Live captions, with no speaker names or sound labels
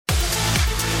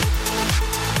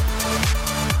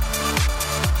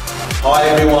Hi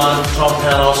everyone, Tom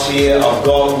Panos here. I've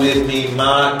got with me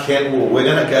Mark Kentwell. We're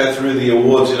going to go through the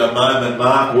awards in a moment.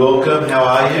 Mark, welcome. How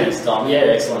are you? Thanks, Tom. Yeah,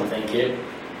 excellent. Thank you.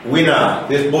 Winner.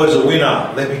 This boy's a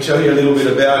winner. Let me tell you a little bit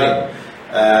about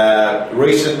him.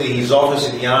 Recently, his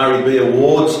office in the REB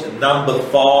Awards, number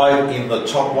 5 in the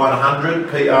top 100,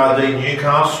 PRD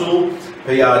Newcastle,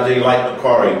 PRD Lake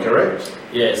Macquarie, correct?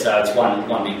 Yeah, so it's one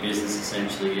big business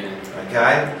essentially, yeah.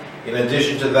 Okay. In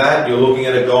addition to that, you're looking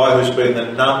at a guy who's been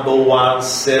the number 1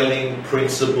 selling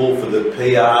principal for the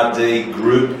PRD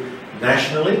group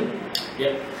nationally.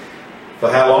 Yep.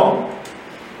 For how long?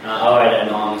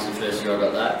 0809 was the first year I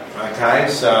got that. Okay,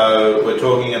 so we're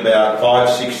talking about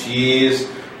 5-6 years.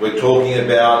 We're talking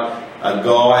about a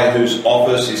guy whose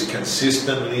office is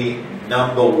consistently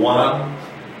number 1.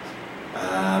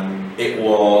 It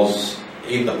was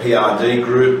in the PRD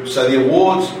group. So the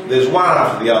awards, there's one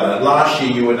after the other. Last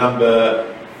year you were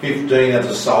number 15 as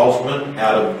a salesman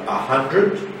out of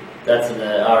 100. That's in the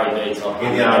REB top 100.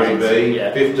 In the REB,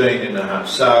 yeah. 15 in the 100.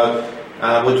 So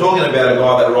we're talking about a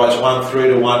guy that writes 1.3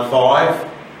 to 1.5.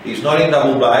 He's not in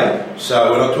Double Bay,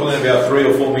 so we're not talking about $3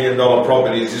 or $4 million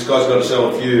properties. This guy's got to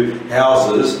sell a few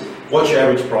houses. What's your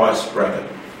average price bracket?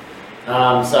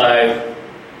 So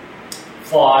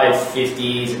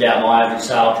 550 is about my average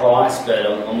sale price, but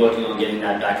I'm working on getting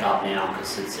that back up now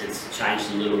because it's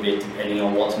changed a little bit depending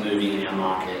on what's moving in our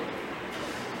market.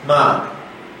 Mark,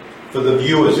 for the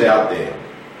viewers out there,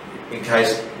 in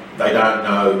case they don't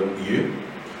know you,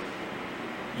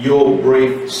 your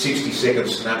brief 60-second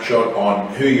snapshot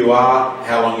on who you are,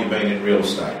 how long you've been in real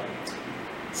estate.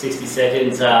 60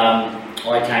 seconds.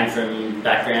 I came from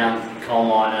background coal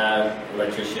miner,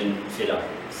 electrician, fitter.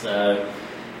 So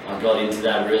I got into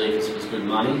that really because it was good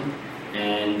money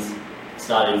and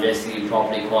started investing in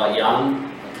property quite young.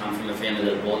 I come from a family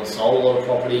that bought and sold a lot of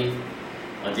property.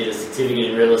 I did a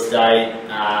certificate in real estate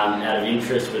out of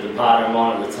interest with a partner of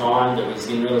mine at the time that was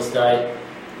in real estate.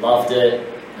 Loved it.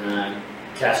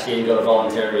 Cashed in, got a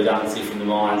voluntary redundancy from the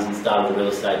mines and started the real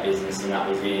estate business, and that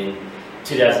was in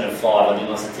 2005. I did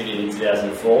my certificate in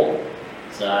 2004,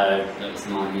 so that was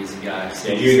 9 years ago.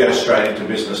 Did you go straight into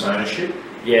business ownership?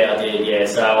 Yeah, I did, yeah.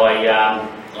 So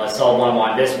I sold one of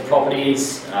my investment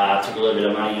properties, took a little bit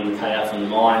of money in the payout from the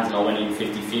mines, and I went in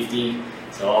 50-50.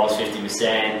 So I was 50%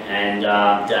 and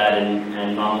Dad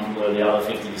and Mum were the other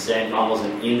 50%. Mum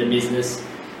wasn't in the business,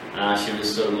 she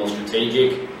was sort of more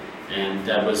strategic. And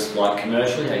Dad was like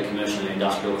commercial, he had commercial and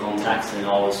industrial contacts, and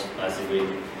I was basically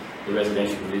the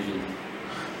residential division.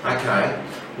 Okay.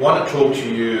 I want to talk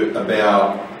to you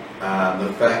about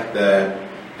the fact that,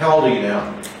 how old are you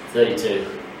now? 32.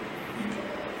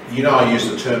 You know I use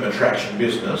the term attraction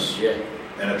business, yeah,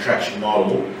 an attraction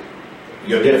model.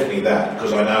 You're definitely that,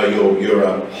 because I know you're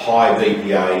a high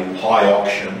VPA, high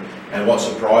auction, and what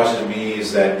surprises me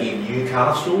is that in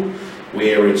Newcastle,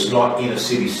 where it's not inner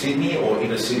city Sydney or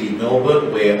inner city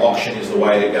Melbourne, where auction is the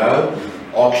way to go.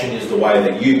 Auction is the way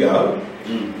that you go.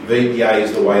 VPA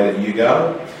is the way that you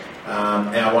go.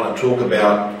 And I want to talk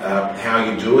about how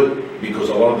you do it, because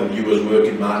a lot of the viewers work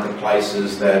in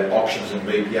marketplaces that auctions and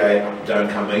VPA don't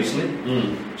come easily.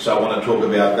 So I want to talk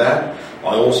about that.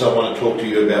 I also want to talk to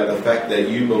you about the fact that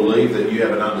you believe that you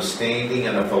have an understanding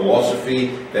and a philosophy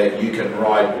that you can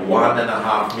write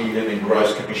 $1.5 million in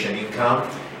gross commission income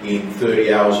in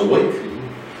 30 hours a week.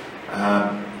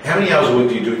 How many hours a week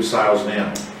do you do in sales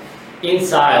now? In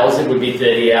sales, it would be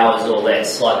 30 hours or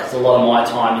less. Like, a lot of my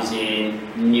time is in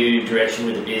new direction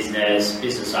with the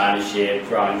business ownership,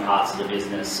 growing parts of the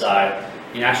business. So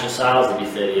in actual sales, it'd be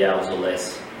 30 hours or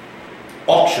less.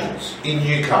 Auctions in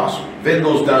Newcastle,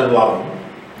 vendors don't love them.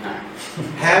 No.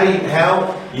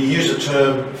 How you use the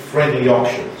term friendly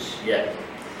auctions? Yeah.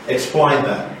 Explain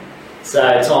that.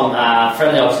 So Tom,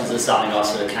 friendly auctions is something I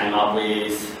sort of came up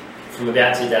with from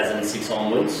about 2006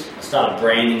 onwards. I started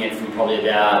branding it from probably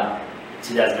about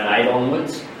 2008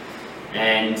 onwards,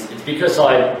 and it's because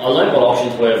I learned what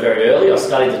auctions were very early. I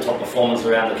studied the top performers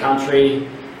around the country.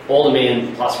 All the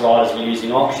million plus riders were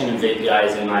using auction, and VPA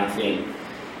is their main thing.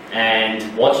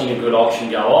 And watching a good auction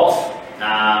go off,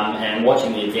 and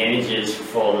watching the advantages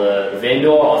for the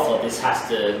vendor, I thought this has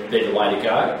to be the way to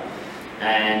go.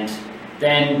 And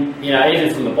then, you know,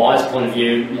 even from the buyer's point of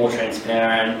view, more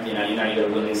transparent, you got a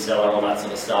willing seller, all that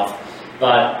sort of stuff.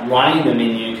 But running them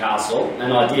in Newcastle,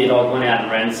 and I went out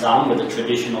and ran some with the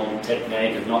traditional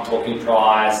technique of not talking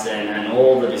price and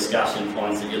all the discussion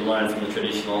points that you learn from the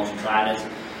traditional auction trainers.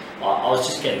 I was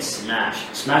just getting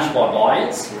smashed by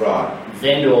buyers. Right.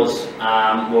 Vendors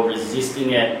were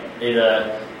resisting it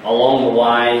either along the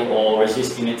way or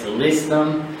resisting it to list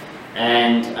them.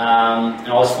 And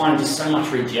I was finding just so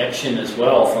much rejection as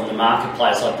well from the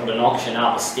marketplace. I'd put an auction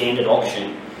up, a standard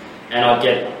auction, and I'd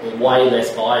get way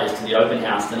less buyers to the open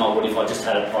house than I would if I just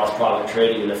had a price private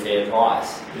treaty with a fair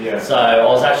price. Yeah. So I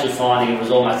was actually finding it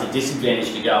was almost a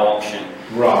disadvantage to go auction.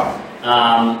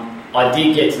 Right. I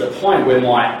did get to the point where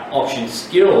my auction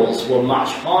skills were much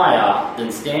higher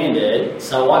than standard,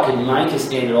 so I could make a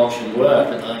standard auction work,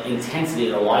 but the intensity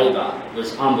of the labour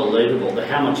was unbelievable. But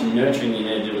how much nurturing you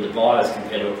need to do with the buyers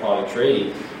compared to a private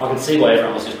treaty. I could see why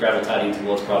everyone was just gravitating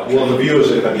towards private treaty. Well, the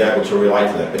viewers are going to be able to relate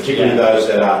to that, particularly those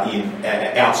that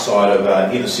are outside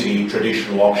of inner city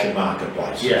traditional auction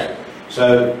marketplaces. Yeah.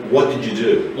 So what did you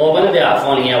do? Well, I went about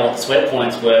finding out what the sweat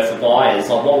points were for buyers,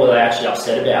 like what were they actually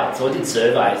upset about. So I did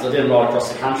surveys. I did them right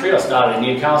across the country. I started in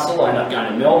Newcastle, I ended up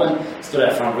going to Melbourne, stood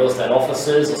out front of real estate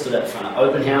offices, I stood out front of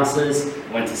open houses,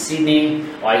 I went to Sydney,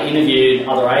 I interviewed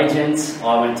other agents,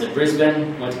 I went to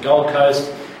Brisbane, went to Gold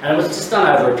Coast, and it was just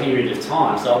done over a period of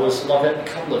time. So it was like a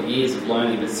couple of years of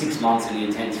learning, but 6 months in the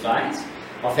intense phase.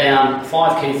 I found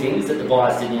 5 key things that the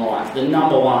buyers didn't like. The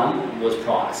number one was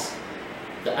price.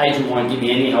 The agent won't give me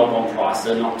any help on price.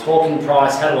 They're not talking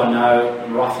price. How do I know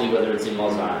roughly whether it's in my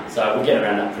zone? So we'll get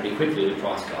around that pretty quickly with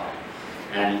price guide.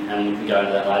 And we can go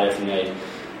into that later if you need.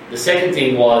 The second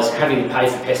thing was having to pay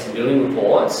for pest and building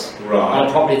reports on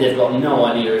a property they've got no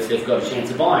idea if they've got a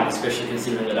chance of buying, especially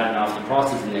considering they don't know if the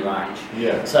price is in their range.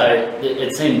 Yeah. So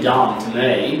it seemed dumb to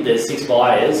me. There's 6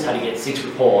 buyers, had to get 6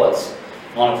 reports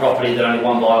on a property that only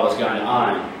one buyer was going to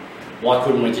own. Why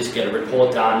couldn't we just get a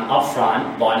report done up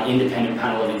front by an independent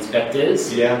panel of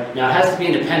inspectors? Yeah. Now it has to be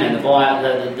independent. The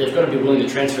buyer, they've got to be willing to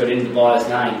transfer it into the buyer's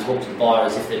name, talk to the buyer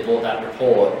as if they bought that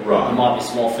report. Right. It might be a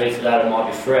small fee for that, it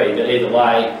might be free, but either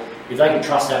way, if they can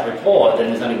trust that report, then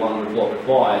there's only one report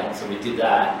required, so we did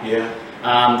that. Yeah.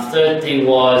 Third thing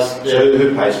was... So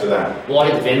who pays for that? Well, I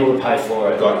get the vendor to pay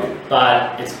for it. Got you.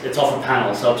 But it's off a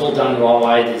panel, so it's all done the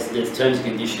right way, there's terms and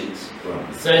conditions. Right.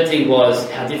 The third thing was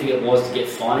how difficult it was to get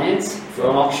finance for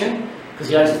an auction, because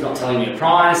the agent's not telling me a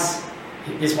price,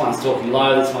 this one's talking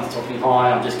low, this one's talking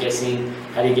high, I'm just guessing,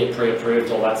 how do you get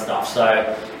pre-approved, all that stuff.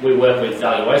 So we work with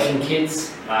valuation kits,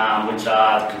 which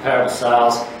are comparable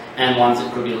sales, and ones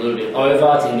that could be a little bit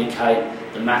over to indicate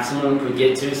the maximum it could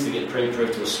get to get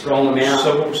pre-approved to a strong amount.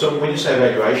 So when you say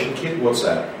valuation kit, what's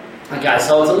that? Okay,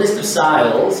 so it's a list of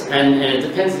sales, and it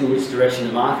depends on which direction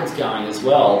the market's going as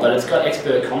well, but it's got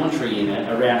expert commentary in it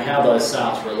around how those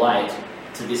sales relate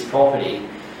to this property.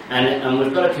 And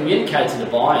we've got to communicate to the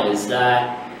buyers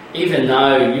that even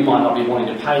though you might not be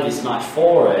wanting to pay this much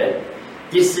for it,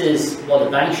 this is what the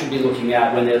bank should be looking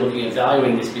at when they're looking at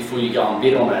valuing this before you go and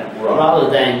bid on it, right, rather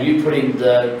than you putting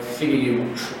the figure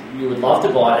you would love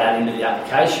to buy it at into the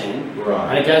application, right,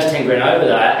 and it goes 10 grand over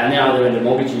that, and now they're into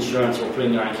mortgage insurance or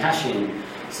putting their own cash in.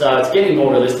 So it's getting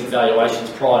more realistic valuations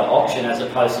prior to auction as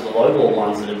opposed to the lowball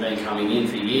ones that have been coming in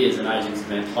for years and agents have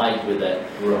been plagued with it.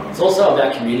 Right. It's also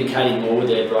about communicating more with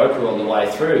their broker on the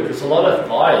way through, because a lot of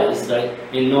buyers,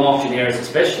 in non-auction areas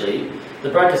especially, the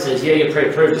broker says, yeah, you're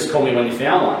pre-approved, just call me when you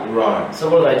found one. Right. So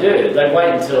what do? They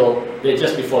wait until they're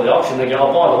just before the auction, they go,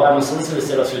 oh, by the way, my solicitor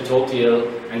said I should talk to you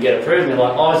and get approved. And they're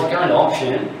like, oh, is it going to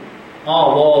auction?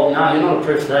 Oh, well, no, you're not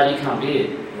approved for that, you can't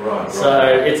bid. Right. So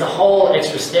it's a whole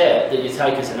extra step that you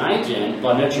take as an agent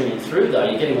by nurturing them through, though.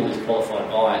 You're getting all these qualified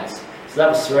buyers. So that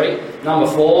was 3. Number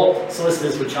 4,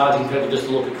 solicitors were charging people just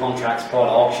to look at contracts prior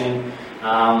to auction.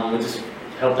 We just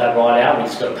helped that right out. We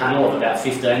just got a panel of about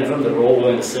 15 of them that were all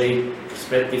willing to see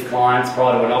prospective clients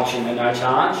prior to an auction at no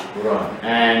charge. Right.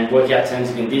 And work out terms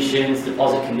and conditions,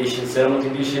 deposit conditions, settlement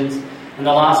conditions. And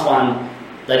the last one,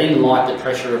 they didn't like the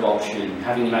pressure of auction,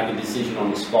 having to make a decision on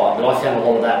the spot. But I found a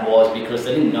lot of that was because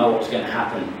they didn't know what was going to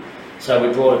happen. So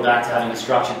we brought it back to having a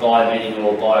structured buyer meeting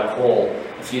or buyer call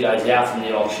a few days out from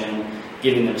the auction,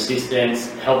 giving them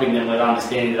assistance, helping them with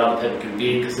understanding that other people can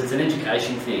bid, because it's an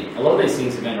education thing. A lot of these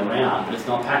things have been around, but it's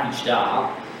not packaged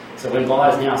up. So when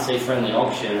buyers now see friendly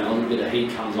auction, a little bit of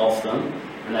heat comes off them,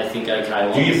 and they think, okay,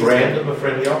 well... Do you brand them a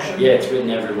friendly auction? Yeah, it's written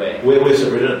everywhere. Where's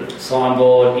it written?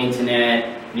 Signboard,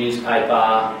 internet,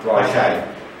 newspaper, brochure.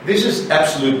 Okay. This is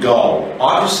absolute gold.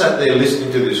 I just sat there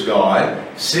listening to this guy,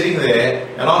 sitting there,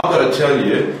 and I've got to tell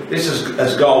you, this is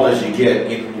as gold as you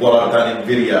get in what I've done in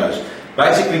videos.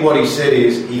 Basically what he said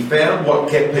is, he found what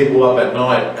kept people up at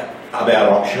night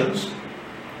about auctions.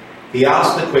 He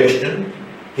asked the question,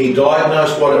 he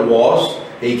diagnosed what it was,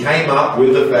 he came up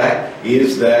with the fact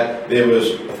is that there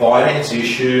was a finance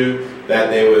issue, that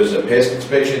there was a pest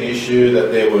inspection issue,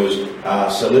 that there was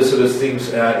solicitors things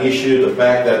issue, the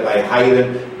fact that they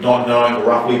hated not knowing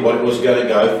roughly what it was going to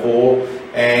go for,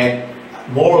 and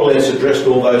more or less addressed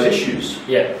all those issues.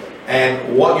 Yeah.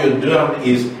 and what you're doing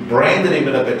is branded him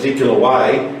in a particular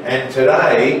way. And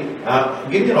today,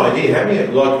 give me an idea, how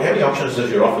many auctions does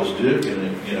your office do in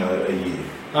a year?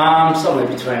 Somewhere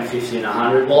between 50 and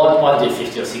 100. Well, I do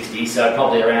 50 or 60, so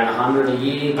probably around 100 a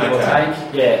year, give or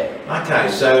take. Yeah.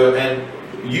 Okay, so and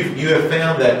you have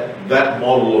found that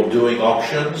model of doing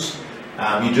auctions,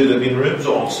 you do them in rooms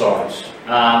or on sites?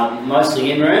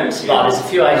 Mostly in rooms, but there's a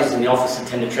few agents in the office that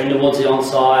tend to trend towards the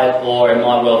on-site, or it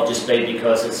might well just be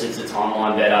because it suits the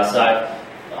timeline better. So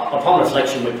upon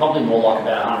reflection, we're probably more like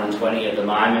about 120 at the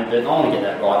moment, but I want to get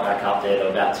that right back up there to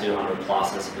about 200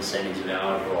 plus as a percentage of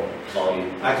our overall volume.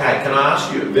 Okay, can I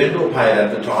ask you, vendor paid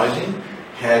advertising,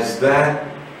 has that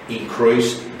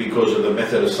increased because of the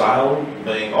method of sale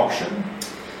being auction?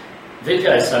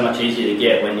 VPO is so much easier to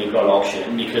get when you've got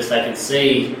auction because they can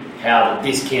see how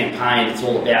this campaign, it's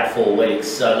all about 4 weeks,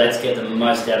 so let's get the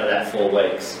most out of that 4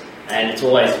 weeks. And it's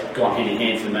always gone hand in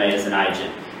hand for me as an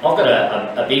agent. I've got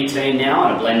a big team now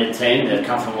and a blended team that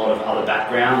come from a lot of other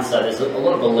backgrounds, so there's a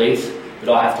lot of belief that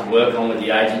I have to work on with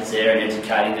the agents there and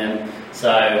educating them.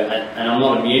 So, and I'm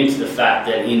not immune to the fact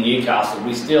that in Newcastle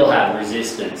we still have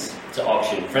resistance to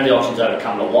auction. Friendly auction's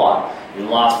overcome a lot. In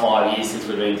the last 5 years since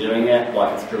we've been doing it,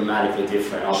 like it's dramatically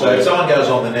different. So if someone goes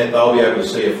on the net, they'll be able to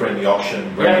see a friendly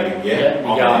auction branding, yeah? You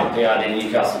go on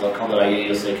prdnewcastle.com.au,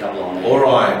 you'll see a couple on there. All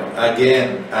right,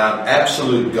 again,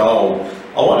 absolute gold.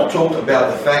 I want to talk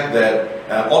about the fact that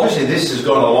obviously this has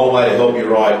gone a long way to help you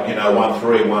write, 13, 14,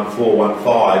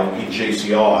 15 in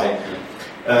GCI.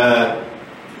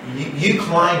 You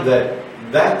claim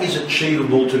that is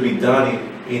achievable to be done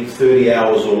in 30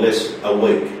 hours or less a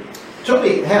week. Tell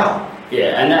me how.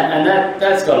 Yeah, and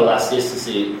that's got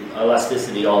elasticity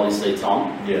obviously,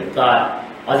 Tom. Yeah. But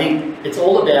I think it's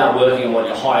all about working on what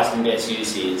your highest and best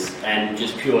use is and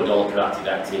just pure dollar productive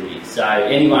activity. So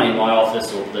anyone in my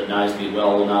office or that knows me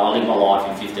well will know I live my life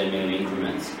in 15 minute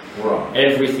increments. Right.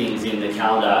 Everything's in the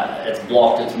calendar, it's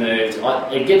blocked, it's moved.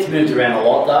 It gets moved around a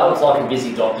lot though, it's like a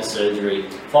busy doctor's surgery.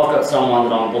 If I've got someone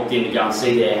that I'm booked in to go and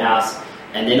see their house,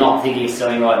 and they're not thinking of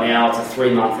selling right now, it's a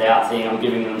 3-month out thing, I'm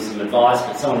giving them some advice,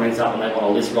 but someone rings up and they want a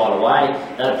list right away,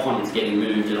 that appointment's getting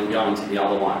moved and I'm going to the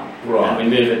other one. Right. And we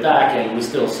move it back and we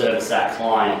still service that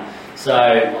client.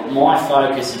 So my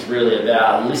focus is really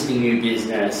about listing new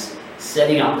business,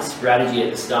 setting up the strategy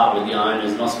at the start with the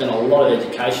owners, and I spend a lot of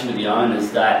education with the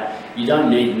owners that you don't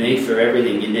need me for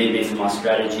everything, you need me for my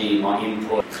strategy, my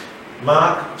input.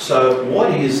 Mark, so what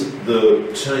is the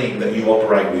team that you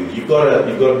operate with? You've got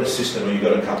an assistant or you've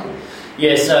got a couple?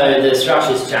 Yeah, so the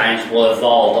structure's changed, well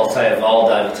evolved, I'll say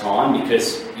evolved over time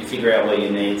because you figure out where your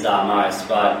needs are most,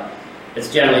 but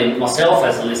it's generally myself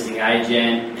as a listing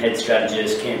agent, head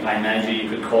strategist, campaign manager you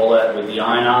could call it, with the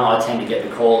owner. I tend to get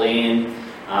the call in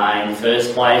the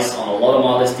first place on a lot of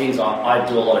my listings. I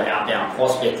do a lot of outbound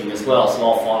prospecting as well, so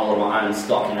I'll find a lot of my own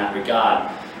stock in that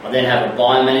regard. I then have a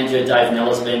buying manager, Dave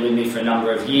Nella's been with me for a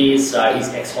number of years, so he's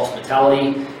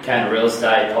ex-hospitality, came to real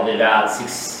estate probably about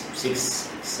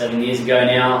 7 years ago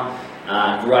now,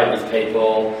 great with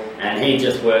people, and he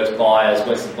just works buyers,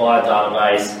 works the buyer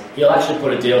database. He'll actually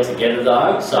put a deal together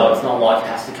though, so it's not like it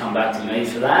has to come back to me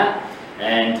for that,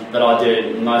 but I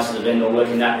do most of the vendor work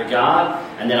in that regard,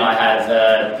 and then I have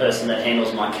a person that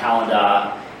handles my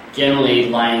calendar, generally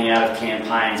laying out of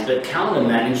campaigns, but calendar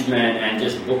management and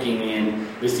just booking in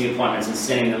listing appointments and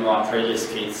sending them right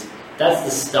pre-list kits, that's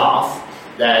the stuff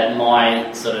that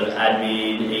my sort of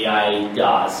admin EA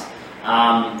does.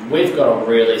 We've got a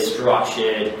really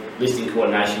structured listing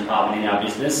coordination department in our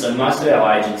business, so most of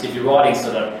our agents, if you're writing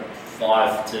sort of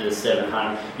 500 to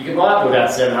 700, you can write up to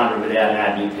about 700 without an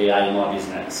admin PA in my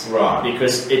business. Right.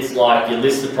 Because it's like you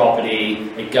list the property,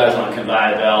 it goes on a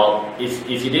conveyor belt. If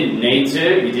you didn't need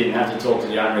to, you didn't have to talk to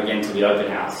the owner again till the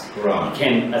open house. Right. You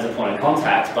can as a point of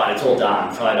contact, but it's all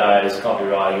done. Photos,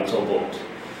 copywriting, it's all booked.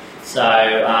 So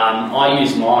I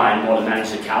use mine more to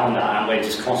manage the calendar, and we're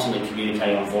just constantly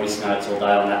communicating on voice notes all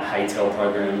day on that HeyTell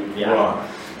program. Yeah. Right.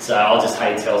 So I'll just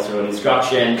HeyTell through an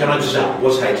instruction. Can I just say,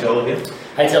 what's HeyTell again?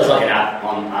 HeyTell's like an app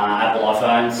on Apple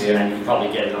iPhones, yeah. And you can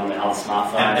probably get it on the other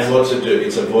smartphones. And what's it do?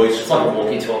 It's a voice? It's like a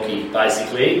walkie-talkie,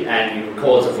 basically, and you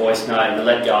record a voice note, and you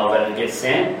let go of it, and it gets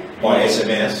sent. By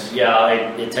SMS? Yeah,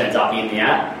 it turns up in the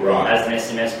app, right, as an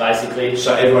SMS, basically.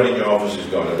 So everyone in your office has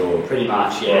got it all? Pretty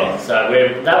much, yeah. Right. So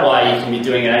that way you can be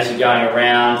doing it as you're going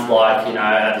around, like,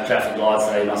 at the traffic lights,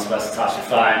 so you're not supposed to touch your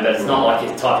phone, but it's not like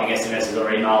you're typing SMSs or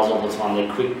emails all the time.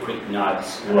 They're quick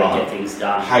notes, and they get things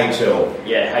done. HeyTell.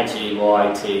 Yeah,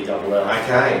 HeyTell.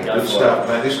 Okay, good stuff,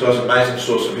 mate. This guy's an amazing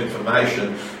source of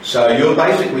information. So you're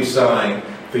basically saying,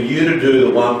 for you to do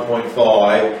the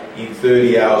 1.5 in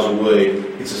 30 hours a week,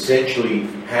 it's essentially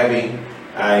having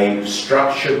a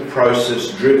structured,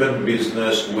 process-driven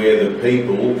business where the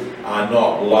people are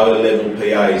not low-level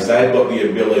PAs. They've got the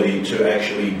ability to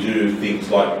actually do things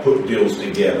like put deals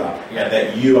together, and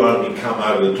that you only come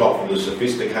over the top for the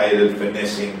sophisticated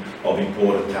finessing of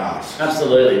important tasks.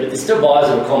 Absolutely, but there's still buyers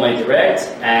that will call me direct,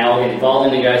 and I'll get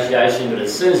involved in negotiation, but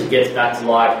as soon as it gets back to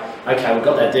like, okay, we've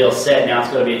got that deal set, now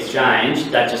it's got to be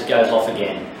exchanged, that just goes off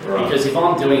again. Right. Because if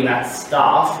I'm doing that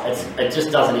stuff, it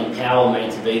just doesn't empower me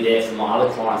to be there for my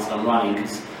other clients that I'm running,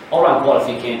 because I'll run quite a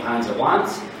few campaigns at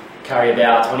once, carry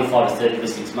about 25 to 30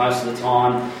 listings most of the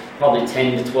time, probably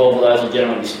 10 to 12 of those will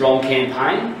generally be strong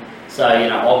campaign, so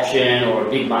auction or a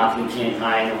big marketing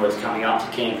campaign, or it's coming up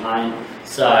to campaign.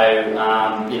 So,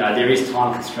 there is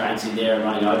time constraints in there and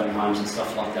running open homes and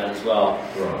stuff like that as well.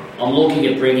 Right. I'm looking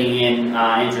at bringing in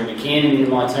Andrew McKinnon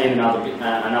into my team,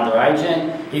 another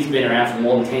agent. He's been around for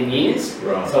more than 10 years.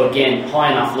 Right. So again,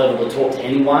 high enough level to talk to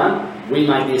anyone. We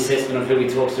make the assessment of who he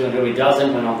talks to and who he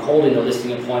doesn't. When I'm called into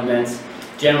listing appointments,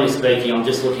 generally speaking, I'm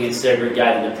just looking at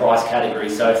segregating the price category.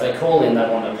 So if they call in, they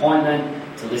want an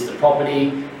appointment to list a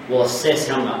property, we'll assess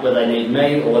how much, whether they need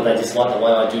me or whether they just like the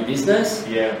way I do business.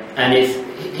 Yeah. And if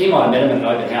he might have met him at an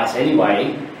open house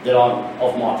anyway, that I'm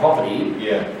of my property,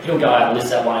 he'll go out and list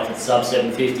that one if it's sub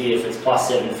 750, if it's plus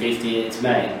 750, it's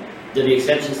me. There'll be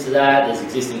exceptions to that. There's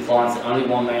existing clients that only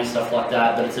want me and stuff like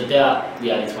that, but it's about the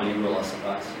 80-20 rule, I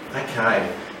suppose.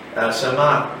 Okay. So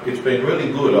Mark, it's been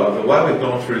really good. The way we've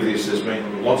gone through this, there's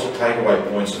been lots of takeaway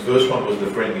points. The first one was the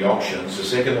friendly auctions. The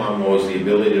second one was the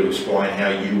ability to explain how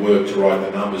you work to write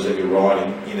the numbers that you're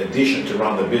writing in addition to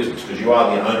run the business, because you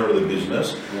are the owner of the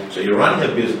business. Yeah. So you're running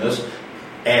a business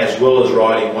as well as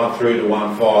writing 1 through to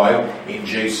 1.5 in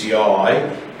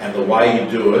GCI. And the way you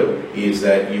do it is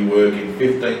that you work in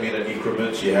 15-minute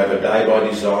increments. You have a day by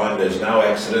design. There's no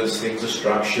accidents. Things are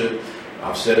structured.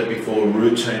 I've said it before,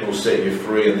 routine will set you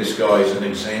free, and this guy is an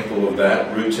example of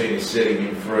that. Routine is setting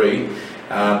him free.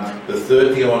 The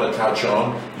third thing I want to touch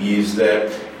on is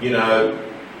that,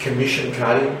 commission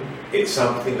cutting, it's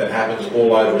something that happens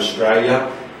all over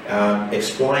Australia.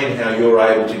 Explain how you're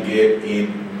able to get,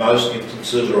 in most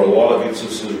instances or a lot of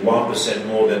instances, 1%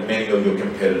 more than many of your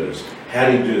competitors. How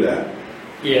do you do that?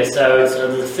 Yeah,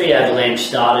 so the fee avalanche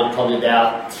started probably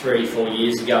about 3-4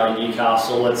 years ago in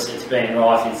Newcastle. It's been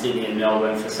rife in Sydney and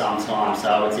Melbourne for some time,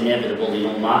 so it's inevitable in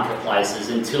all marketplaces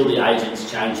until the agents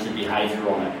change the behaviour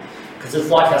on it. Because it's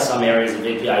like how some areas are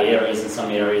VPA areas and some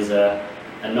areas are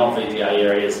not VPA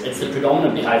areas. It's the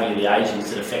predominant behaviour of the agents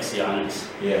that affects the owners.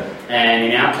 Yeah. And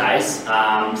in our case,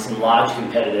 some large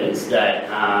competitors that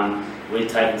we've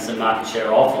taken some market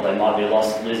share off, or they might be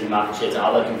losing market share to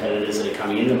other competitors that are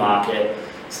coming in the market,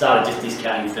 started just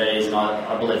discounting fees, and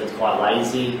I believe it's quite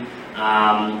lazy.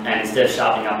 And instead of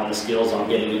sharpening up on the skills, I'm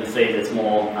getting a fee that's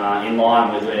more in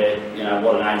line with where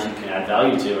what an agent can add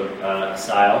value to a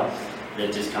sale.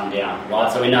 They've just come down,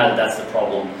 right? So we know that that's the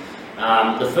problem.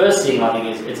 The first thing I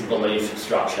think is it's a belief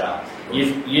structure.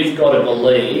 You've got to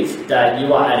believe that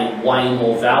you are adding way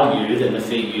more value than the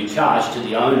fee you charge to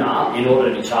the owner in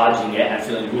order to be charging it and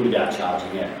feeling good about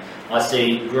charging it. I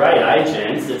see great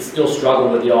agents that still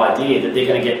struggle with the idea that they're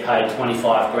going to get paid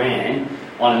 25 grand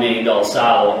on $1 million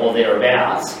sale or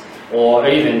thereabouts, or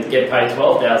even get paid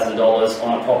 $12,000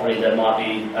 on a property that might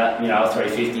be a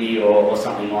 350 or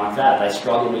something like that. They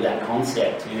struggle with that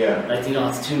concept. Yeah. They think,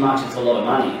 it's too much, it's a lot of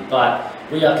money. But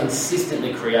we are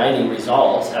consistently creating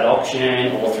results at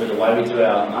auction or through the way we do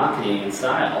our marketing and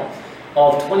sale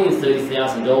of $20,000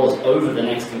 and $30,000 over the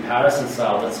next comparison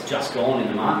sale that's just gone in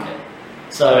the market.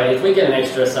 So if we get an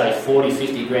extra, say, 40,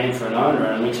 50 grand for an owner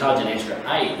and we charge an extra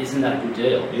 8, isn't that a good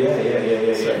deal?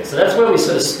 Yeah. So that's where we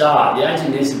sort of start. The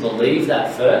agent needs to believe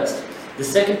that first. The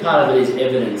second part of it is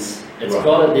evidence. There's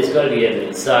got to be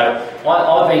evidence. So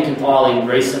I've been compiling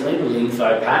recently with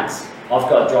info packs. I've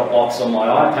got Dropbox on my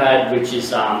iPad, which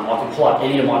is, I can pull up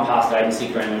any of my past agency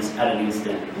agreements at an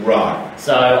instant. Right.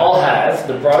 So I'll have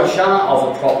the brochure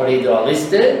of a property that I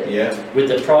listed with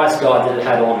the price guide that it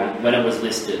had on it when it was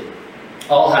listed.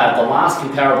 I'll have the last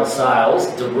comparable sales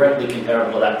directly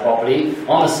comparable to that property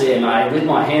on the CMA with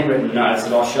my handwritten notes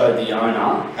that I'll show the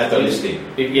owner. At the listing?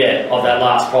 Yeah, of that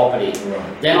last property.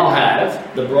 Right. Then I'll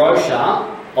have the brochure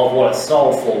of what it's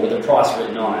sold for with the price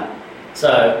written on it.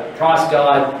 So, price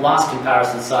guide, last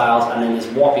comparison sales, and then this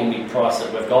whopping big price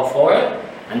that we've got for it.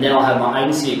 And then I'll have my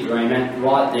agency agreement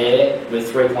right there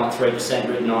with 3.3%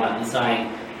 written on it and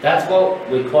saying, that's what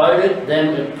we quoted,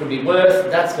 then it could be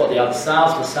worth, that's what the other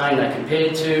sales were saying they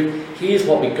compared to, here's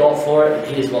what we got for it,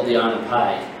 and here's what the owner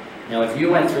paid. Now if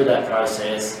you went through that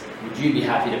process, would you be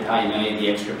happy to pay me the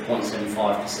extra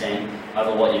 0.75%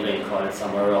 over what you're being quoted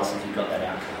somewhere else if you got that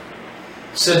outcome?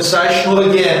 Sensational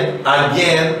again.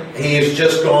 Again, he has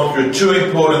just gone through two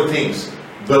important things.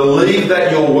 Believe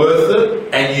that you're worth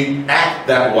it and you act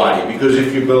that way. Because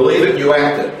if you believe it, you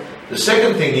act it. The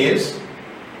second thing is,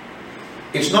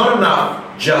 it's not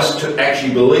enough just to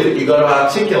actually believe it, you've got to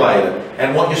articulate it.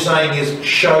 And what you're saying is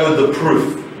show the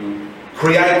proof.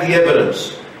 Create the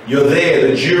evidence. You're there,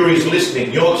 the jury's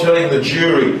listening. You're telling the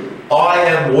jury, I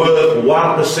am worth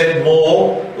 1%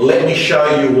 more, let me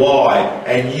show you why.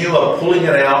 And you are pulling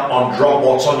it out on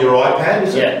Dropbox on your iPad,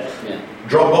 is it? Yeah.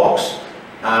 Dropbox,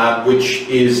 which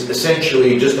is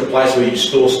essentially just a place where you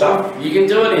store stuff. You can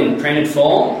do it in printed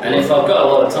form, and if I've got a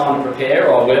lot of time to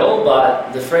prepare, I will,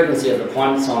 but the frequency of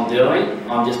appointments I'm doing,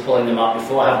 I'm just pulling them up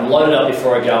before, I have them loaded up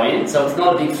before I go in, so it's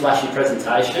not a big flashy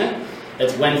presentation.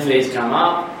 It's when fees come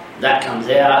up, that comes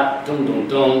out, dum dum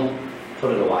dum,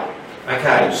 put it away.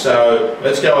 Okay, so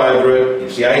let's go over it.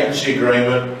 It's the agency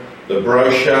agreement, the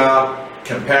brochure,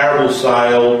 comparable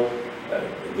sale,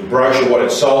 the brochure, what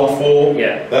it's sold for,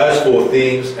 those four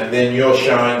things, and then you're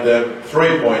showing them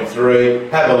 3.3,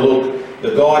 have a look,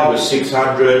 the guide was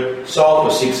 600,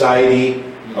 sold for 680,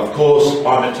 of course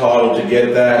I'm entitled to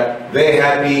get that, they're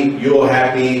happy, you're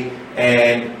happy,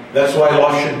 and that's the way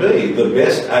life should be. The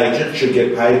best agent should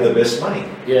get paid the best money.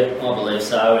 Yeah, I believe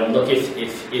so. And look, if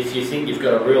you think you've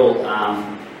got a real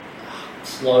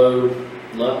slow,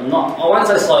 not I won't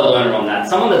say slow learner on that,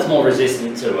 someone that's more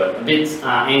resistant to it, a bit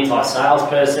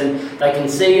anti-salesperson, they can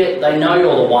see it, they know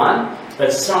you're the one,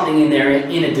 but something in their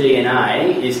inner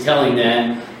DNA is telling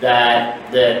them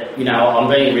that you know, I'm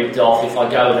being ripped off. If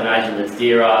I go with an agent that's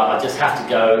dearer, I just have to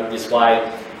go this way.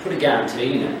 Put a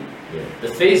guarantee in it. Yeah. The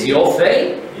fee's your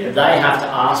fee. They have to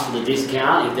ask for the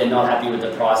discount if they're not happy with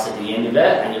the price at the end of it,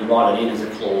 and you write it in as a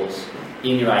clause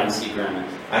in your agency agreement.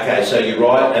 Okay, so you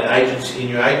write an agency in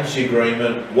your agency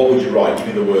agreement. What would you write? Give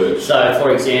me the words. So,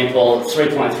 for example,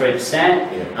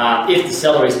 3.3%. If the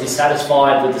seller is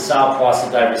dissatisfied with the sale price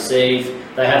that they receive,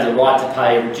 they have the right to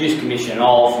pay a reduced commission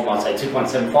of, you might say,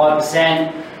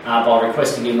 2.75%. By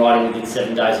requesting in writing within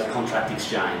 7 days of contract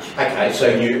exchange. Okay, so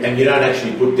you don't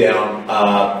actually put down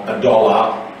a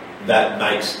dollar that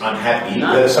makes unhappy.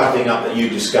 No. There's something up that you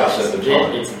discuss at the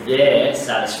time. It's their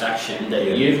satisfaction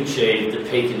that you've achieved the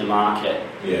peak in the market.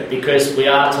 Yeah. Because we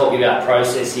are talking about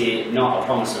process here, not a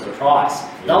promise of a price.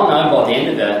 They'll know by the end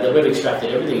of it that we've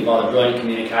extracted everything by the brilliant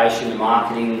communication, the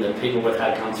marketing, the people we've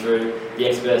had come through, the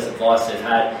experts' advice they've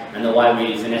had, and the way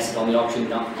we finesse it on the auction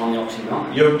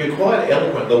night. You're quite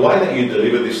eloquent. The way that you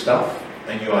deliver this stuff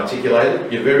and you articulate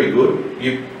it, you're very good.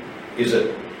 Is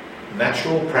it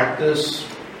natural practice?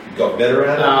 You got better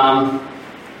at it?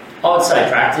 I would say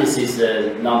practice is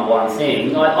the number one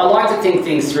thing. I like to think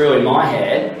things through in my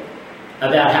head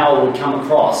about how it would come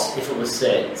across if it was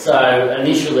said. So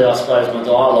initially, I suppose my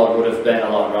dialogue would have been a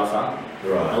lot rougher.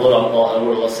 Right. It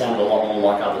would have sounded a lot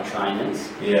more like other trainers.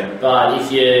 Yeah. But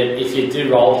if you do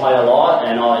role play a lot,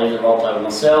 and I either role play with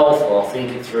myself, or I'll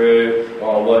think it through,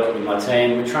 or I'll work it with my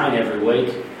team. We train every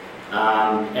week,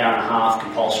 hour and a half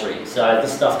compulsory. So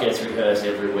this stuff gets rehearsed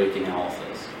every week in our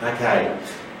office. Okay.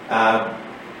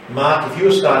 Mark, if you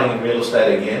were starting in real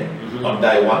estate again on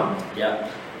day one,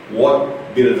 what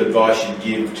bit of advice you'd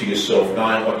give to yourself,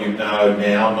 knowing what you know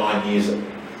now, 9 years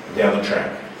down the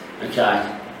track?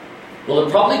 Okay. Well,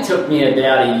 it probably took me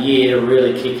about a year to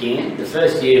really kick in. The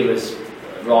first year was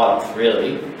right off,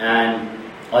 really, and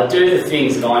I do the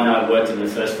things that I know worked in the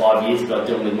first 5 years, but I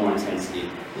do them with more intensity.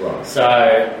 Right. So,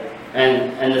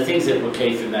 and the things that were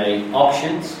key for me,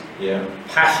 options,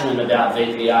 passionate about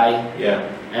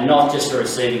VPA, and not just for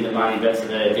receiving the money, but for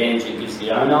the advantage it gives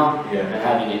the owner, and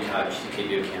having a coach to keep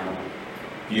you accountable.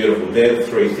 Beautiful. They're the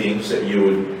three things that you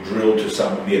would drill to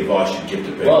some of the advice you'd give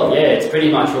to people. Well, yeah, it's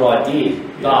pretty much what I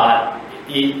did, but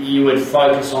you would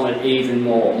focus on it even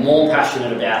more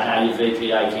passionate about how your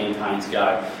VPA campaigns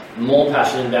go, more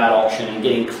passionate about auction and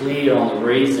getting clear on the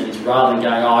reasons rather than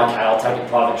going, oh, okay, I'll take a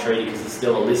private treaty because it's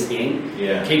still a listing.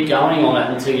 Yeah. Keep going on it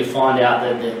until you find out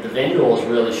that the vendor's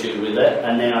real issue with it,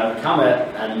 and then overcome it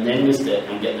and then list it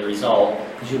and get the result,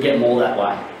 because you'll get more that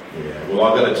way. Yeah, well,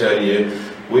 I've got to tell you,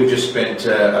 we've just spent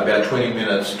about 20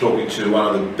 minutes talking to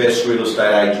one of the best real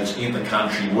estate agents in the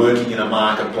country, working in a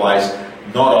marketplace,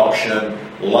 not auction,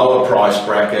 lower price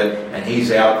bracket, and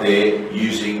he's out there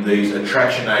using these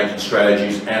attraction agent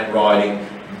strategies and writing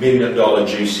 $1 million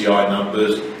GCI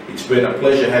numbers. It's been a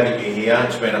pleasure having you here.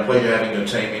 It's been a pleasure having your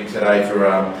team in today for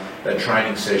a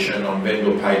training session on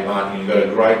vendor paid marketing. You've got a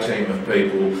great team of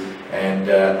people. And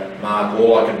Mark,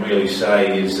 all I can really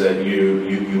say is that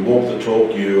you walk the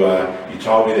talk. You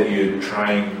told me that you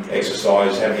train,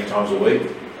 exercise how many times a week?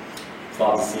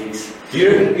 5 to 6. Do you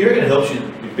reckon it helps you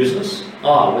in business?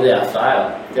 Oh, without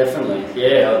fail, definitely.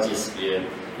 Yeah,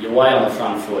 you're way on the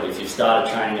front foot. If you've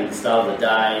started training at the start of the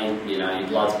day, you know, your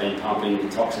blood's been pumping,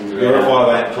 the toxins are You're a out.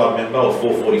 5 AM club member or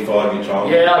 4:45 you told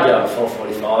me? Yeah, I go at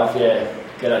 4:45, yeah.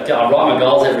 I write my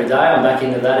goals every day, I'm back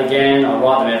into that again. I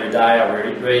write them every day, I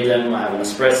read them, I have an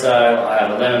espresso, I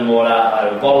have a lemon water, I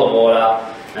have a bottle of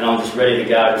water, and I'm just ready to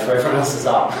go before everyone else is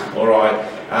up. Alright,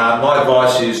 my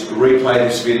advice is replay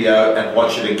this video and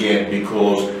watch it again,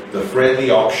 because the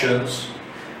friendly auctions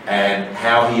and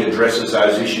how he addresses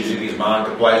those issues in his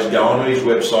marketplace, go onto his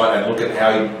website and look at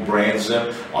how he brands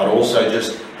them. I'd also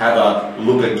just have a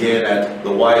look again at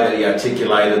the way that he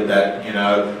articulated that, you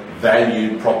know,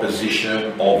 value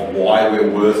proposition of why we're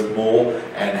worth more,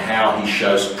 and how he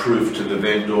shows proof to the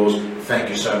vendors. Thank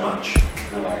you so much.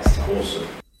 No worries.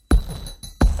 Awesome.